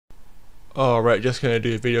Alright, just going to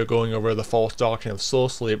do a video going over the false doctrine of soul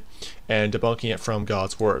sleep and debunking it from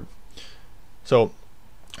God's Word. So,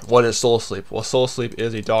 what is soul sleep? Well, soul sleep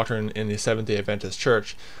is a doctrine in the Seventh-day Adventist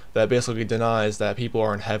Church that basically denies that people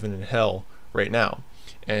are in heaven and hell right now,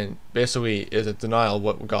 and basically is a denial of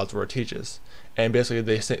what God's Word teaches. And basically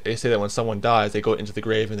they say that when someone dies, they go into the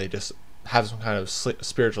grave and they just have some kind of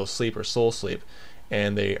spiritual sleep or soul sleep,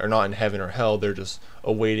 and they are not in heaven or hell. They're just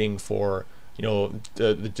awaiting for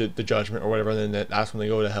the judgment or whatever, and then that's when they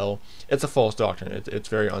go to hell. It's a false doctrine. It's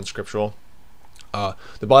very unscriptural.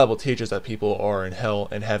 The Bible teaches that people are in hell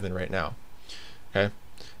and heaven right now. Okay,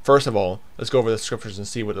 first of all, let's go over the scriptures and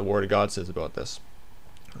see what the Word of God says about this.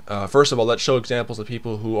 First of all, let's show examples of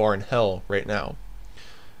people who are in hell right now.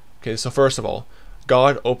 Okay, so first of all,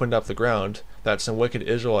 God opened up the ground that some wicked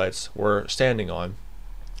Israelites were standing on,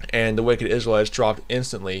 and the wicked Israelites dropped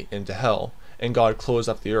instantly into hell, and God closed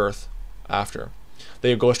up the earth after.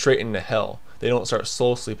 They go straight into hell. They don't start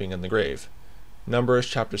soul sleeping in the grave. Numbers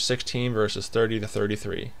chapter 16 verses 30 to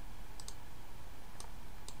 33.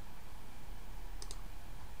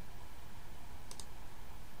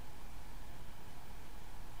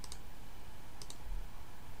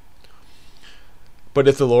 But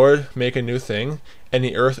if the Lord make a new thing, and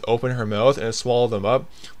the earth open her mouth and swallow them up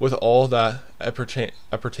with all that appertain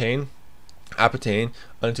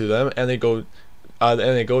unto them, and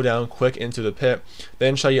they go down quick into the pit,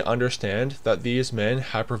 then shall ye understand that these men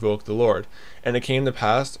have provoked the Lord. And it came to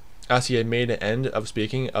pass, as he had made an end of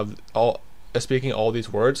speaking all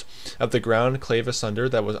these words, that the ground clave asunder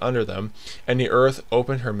that was under them, and the earth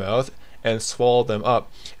opened her mouth and swallowed them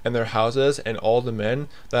up, and their houses, and all the men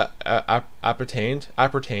that appertained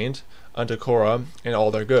unto Korah, and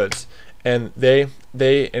all their goods. And they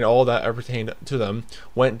and all that appertained to them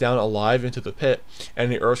went down alive into the pit,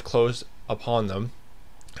 and the earth closed upon them,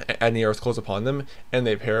 and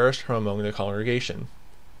they perished from among the congregation.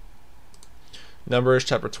 Numbers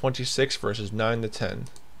chapter 26 verses 9 to 10.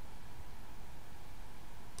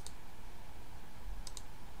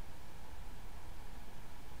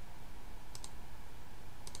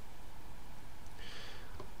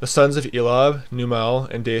 The sons of Elab, Numal,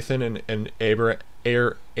 and Dathan, and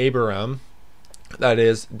Abiram, that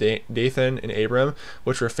is, Dathan and Abiram,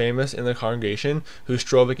 which were famous in the congregation, who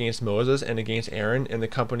strove against Moses and against Aaron in the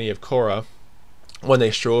company of Korah, when they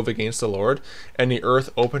strove against the Lord, and the earth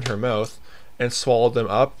opened her mouth and swallowed them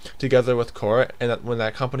up together with Korah, and that when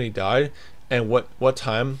that company died, and what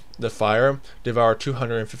time the fire devoured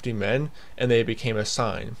 250 men, and they became a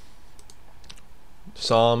sign.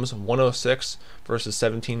 Psalms 106 verses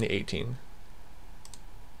 17 to 18.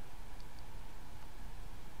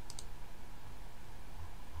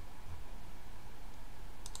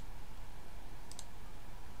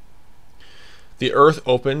 The earth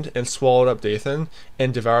opened and swallowed up Dathan,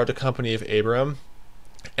 and devoured the company of Abiram,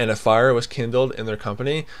 and a fire was kindled in their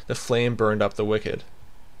company, the flame burned up the wicked.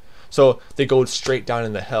 So they go straight down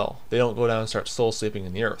into hell. They don't go down and start soul sleeping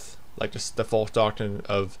in the earth, like the false doctrine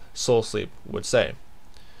of soul sleep would say.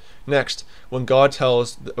 Next, when God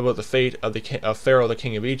tells about the fate of Pharaoh, the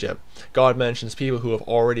king of Egypt, God mentions people who have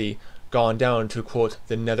already gone down to, quote,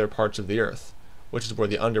 the nether parts of the earth, which is where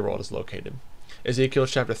the underworld is located. Ezekiel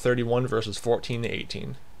chapter 31 verses 14 to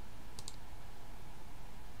 18.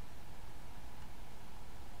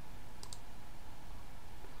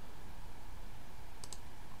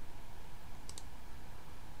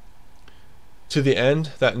 To the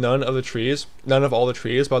end that none of all the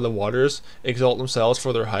trees by the waters exalt themselves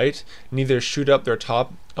for their height, neither shoot up their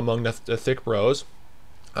top among the thick boughs,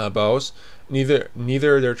 neither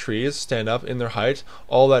their trees stand up in their height,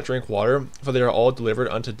 all that drink water, for they are all delivered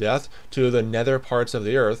unto death to the nether parts of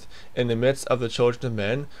the earth, in the midst of the children of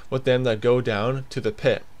men, with them that go down to the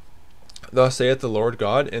pit. Thus saith the Lord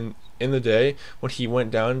God, in the day when he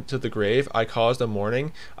went down to the grave, I caused a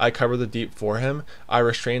mourning, I covered the deep for him, I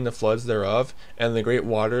restrained the floods thereof, and the great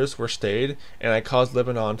waters were stayed, and I caused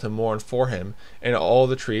Lebanon to mourn for him, and all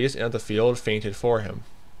the trees of the field fainted for him.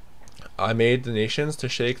 I made the nations to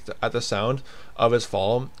shake at the sound of his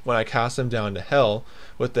fall, when I cast them down to hell,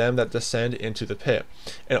 with them that descend into the pit,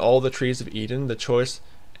 and all the trees of Eden, the choice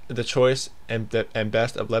and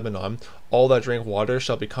best of Lebanon, all that drink water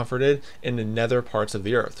shall be comforted in the nether parts of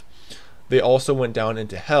the earth. They also went down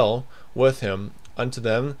into hell with him unto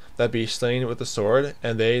them that be slain with the sword,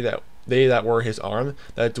 and they that were his arm,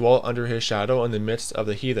 that dwelt under his shadow in the midst of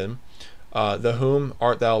the heathen. The whom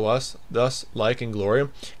art thou thus like in glory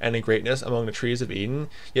and in greatness among the trees of Eden,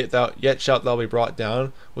 yet shalt thou be brought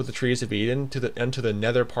down with the trees of Eden unto the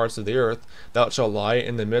nether parts of the earth. Thou shalt lie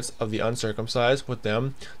in the midst of the uncircumcised with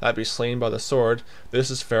them that be slain by the sword. This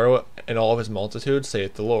is Pharaoh and all of his multitude,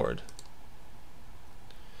 saith the Lord.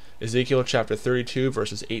 Ezekiel chapter 32,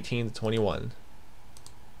 verses 18 to 21.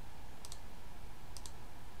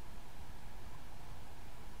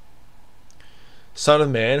 Son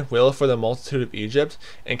of man, wail for the multitude of Egypt,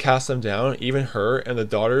 and cast them down, even her and the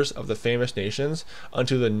daughters of the famous nations,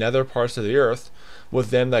 unto the nether parts of the earth,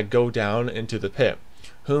 with them that go down into the pit.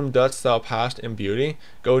 Whom dost thou pass in beauty?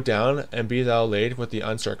 Go down, and be thou laid with the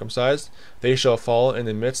uncircumcised. They shall fall in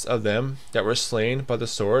the midst of them that were slain by the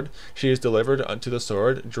sword. She is delivered unto the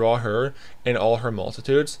sword. Draw her and all her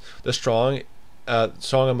multitudes. The strong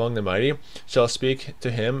among the mighty shall speak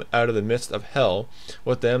to him out of the midst of hell.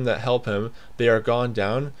 With them that help him, they are gone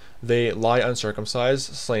down. They lie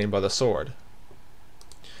uncircumcised, slain by the sword.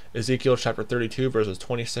 Ezekiel chapter 32, verses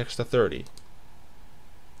 26 to 30.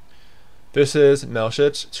 This is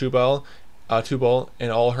Melchit, Tubal,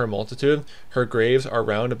 and all her multitude. Her graves are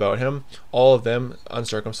round about him, all of them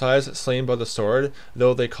uncircumcised, slain by the sword,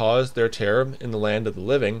 though they caused their terror in the land of the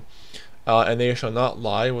living. And they shall not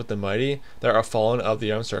lie with the mighty that are fallen of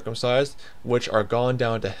the uncircumcised, which are gone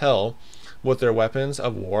down to hell with their weapons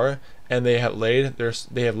of war, and they have laid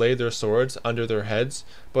their swords under their heads,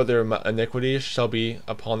 but their iniquities shall be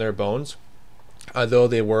upon their bones. Though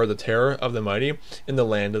they were the terror of the mighty in the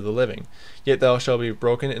land of the living. Yet thou shalt be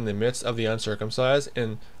broken in the midst of the uncircumcised,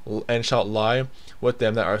 and shalt lie with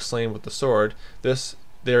them that are slain with the sword.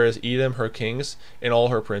 There is Edom her kings, and all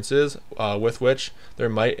her princes, with which their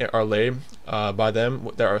might are laid by them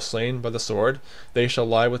that are slain by the sword. They shall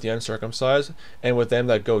lie with the uncircumcised, and with them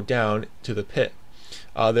that go down to the pit.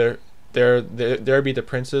 There be the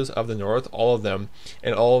princes of the north, all of them,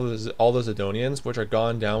 and all the Zidonians, which are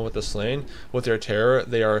gone down with the slain. With their terror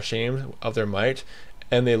they are ashamed of their might,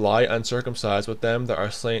 and they lie uncircumcised with them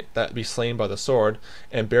that be slain by the sword,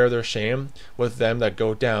 and bear their shame with them that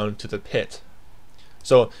go down to the pit.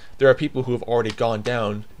 So there are people who have already gone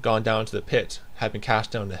down to the pit, have been cast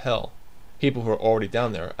down to hell. People who are already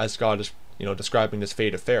down there, as God is describing this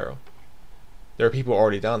fate of Pharaoh. There are people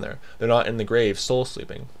already down there. They're not in the grave soul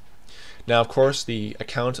sleeping. Now, of course, the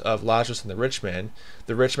account of Lazarus and the rich man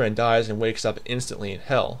dies and wakes up instantly in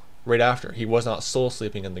hell, right after. He was not soul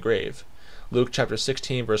sleeping in the grave. Luke chapter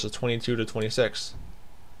 16, verses 22 to 26.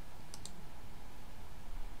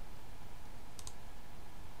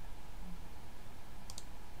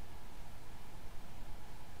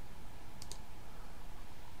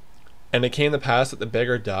 And it came to pass that the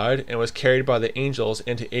beggar died, and was carried by the angels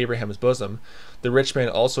into Abraham's bosom. The rich man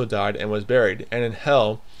also died, and was buried. And in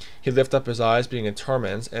hell he lift up his eyes, being in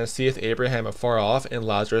torments, and seeth Abraham afar off, and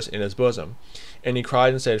Lazarus in his bosom. And he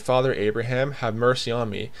cried and said, Father Abraham, have mercy on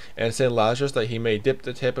me, and send Lazarus that he may dip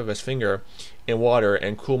the tip of his finger in water,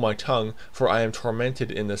 and cool my tongue, for I am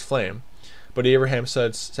tormented in this flame. But Abraham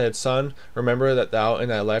said, Son, remember that thou in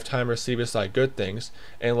thy lifetime receivest thy good things,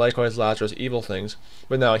 and likewise Lazarus evil things.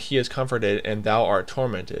 But now he is comforted, and thou art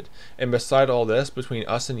tormented. And beside all this, between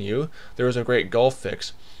us and you, there is a great gulf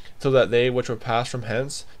fixed, so that they which would pass from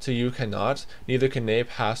hence to you cannot, neither can they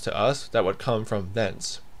pass to us that would come from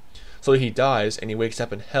thence. So he dies, and he wakes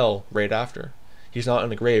up in hell right after. He's not in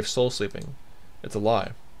the grave soul sleeping. It's a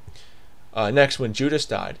lie. Next, when Judas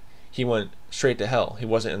died, he went straight to hell. He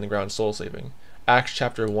wasn't in the ground soul sleeping. Acts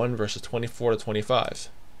chapter 1, verses 24 to 25.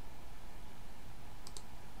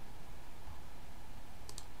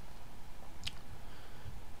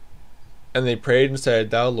 And they prayed and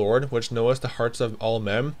said, Thou, Lord, which knowest the hearts of all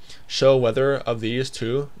men, show whether of these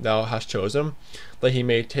two thou hast chosen, that he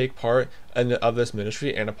may take part of this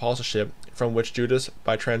ministry and apostleship, from which Judas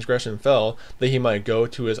by transgression fell, that he might go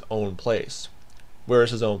to his own place. Where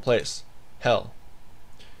is his own place? Hell.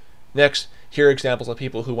 Next, here are examples of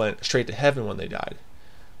people who went straight to heaven when they died.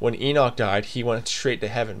 When Enoch died, he went straight to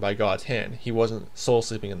heaven by God's hand. He wasn't soul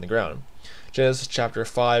sleeping in the ground. Genesis chapter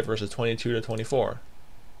 5, verses 22 to 24.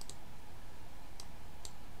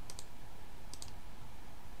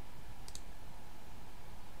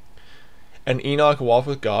 And Enoch walked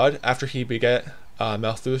with God after he begat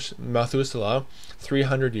Methuselah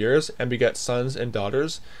 300 years, and begat sons and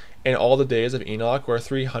daughters. And all the days of Enoch were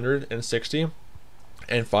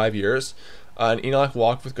 365 years. And Enoch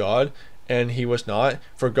walked with God, and he was not,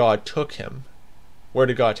 for God took him. Where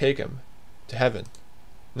did God take him? To heaven.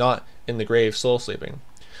 Not in the grave soul sleeping.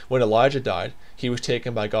 When Elijah died, he was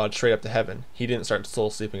taken by God straight up to heaven. He didn't start soul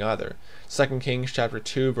sleeping either. 2 Kings chapter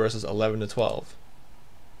 2, verses 11 to 12.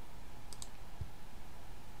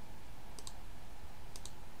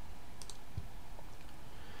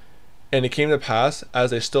 And it came to pass,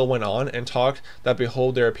 as they still went on and talked, that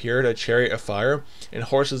behold, there appeared a chariot of fire, and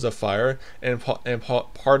horses of fire, and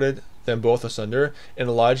parted them both asunder. And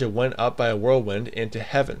Elijah went up by a whirlwind into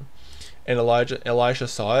heaven. And Elisha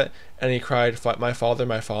saw it, and he cried, my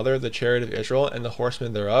father, the chariot of Israel, and the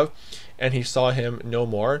horsemen thereof. And he saw him no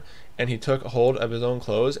more, and he took hold of his own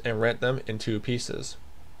clothes, and rent them in two pieces.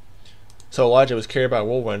 So Elijah was carried by a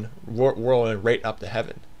whirlwind right up to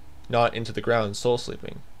heaven, not into the ground, soul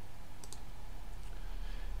sleeping.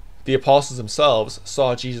 The apostles themselves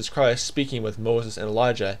saw Jesus Christ speaking with Moses and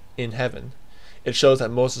Elijah in heaven. It shows that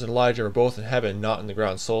Moses and Elijah were both in heaven, not in the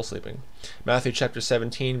ground, soul sleeping. Matthew chapter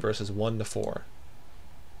 17, verses 1 to 4.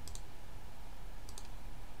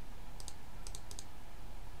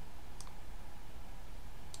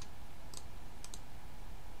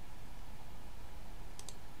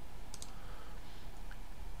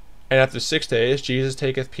 And after 6 days Jesus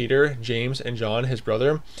taketh Peter, James, and John his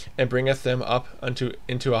brother, and bringeth them up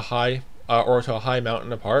into a high to a high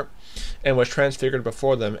mountain apart, and was transfigured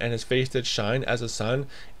before them, and his face did shine as the sun,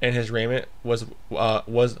 and his raiment was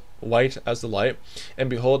white as the light. And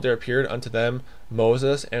behold, there appeared unto them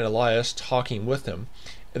Moses and Elias talking with him.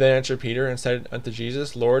 And then answered Peter and said unto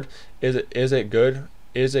Jesus, Lord, it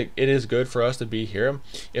is good for us to be here.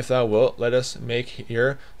 If thou wilt, let us make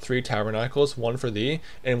here 3 tabernacles, one for thee,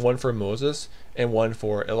 and one for Moses, and one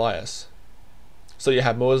for Elias. So you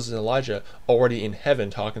have Moses and Elijah already in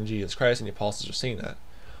heaven talking to Jesus Christ, and the apostles are seeing that.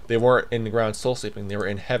 They weren't in the ground soul sleeping, they were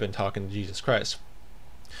in heaven talking to Jesus Christ.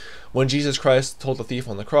 When Jesus Christ told the thief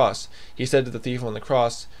on the cross, he said to the thief on the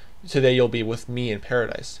cross, today you'll be with me in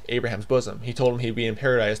paradise, Abraham's bosom. He told him he'd be in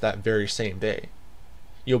paradise that very same day.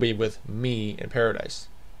 You'll be with me in paradise.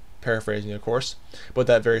 Paraphrasing, of course, but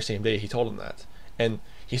that very same day he told him that. And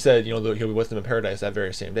he said, he'll be with them in paradise that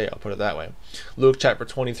very same day. I'll put it that way. Luke chapter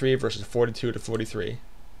 23, verses 42 to 43.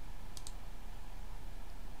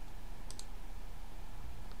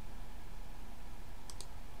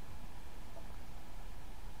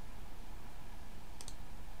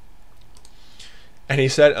 And he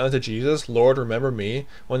said unto Jesus, Lord, remember me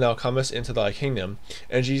when thou comest into thy kingdom.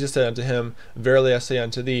 And Jesus said unto him, verily I say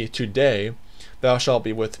unto thee, today thou shalt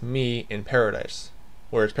be with me in paradise.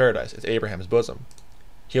 Where is paradise? It's Abraham's bosom.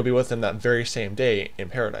 He'll be with them that very same day in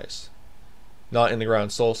paradise, not in the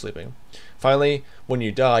ground soul sleeping. Finally, when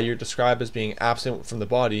you die, you're described as being absent from the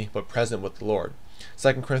body, but present with the Lord.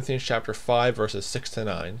 2 Corinthians chapter 5, verses 6 to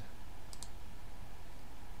 9.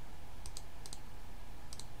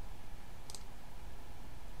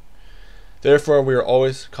 Therefore we are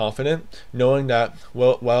always confident, knowing that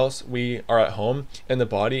whilst we are at home in the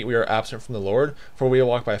body, we are absent from the Lord, for we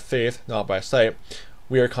walk by faith, not by sight.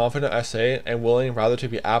 We are confident, I say, and willing rather to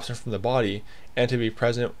be absent from the body, and to be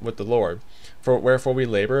present with the Lord. For wherefore we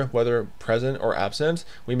labor, whether present or absent,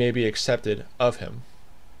 we may be accepted of him.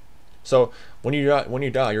 So when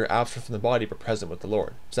you die, you're absent from the body but present with the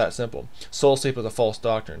Lord. It's that simple. Soul sleep is a false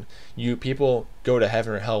doctrine. People go to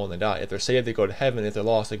heaven or hell when they die. If they're saved, they go to heaven. If they're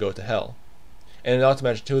lost, they go to hell. And not to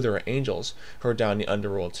mention too, there are angels who are down in the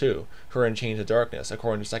underworld too, who are in chains of darkness,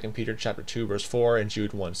 according to 2 Peter chapter 2, verse 4 and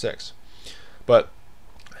Jude 1:6. But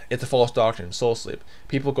it's a false doctrine, soul sleep.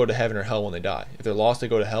 People go to heaven or hell when they die. If they're lost, they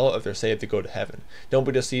go to hell. If they're saved, they go to heaven. Don't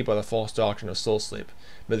be deceived by the false doctrine of soul sleep.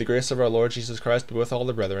 May the grace of our Lord Jesus Christ be with all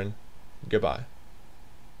the brethren. Goodbye.